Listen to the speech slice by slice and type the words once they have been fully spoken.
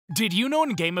Did you know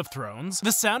in Game of Thrones,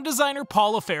 the sound designer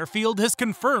Paula Fairfield has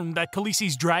confirmed that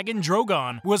Khaleesi's dragon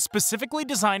Drogon was specifically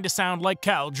designed to sound like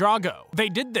Khal Drogo. They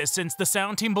did this since the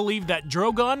sound team believed that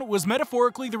Drogon was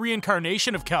metaphorically the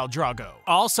reincarnation of Khal Drogo.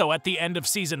 Also, at the end of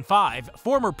Season 5,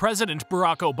 former President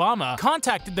Barack Obama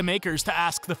contacted the makers to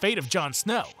ask the fate of Jon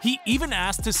Snow. He even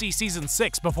asked to see Season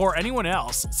 6 before anyone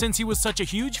else, since he was such a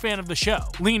huge fan of the show.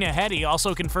 Lena Headey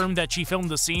also confirmed that she filmed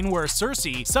the scene where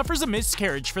Cersei suffers a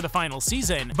miscarriage for the final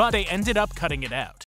season, but they ended up cutting it out.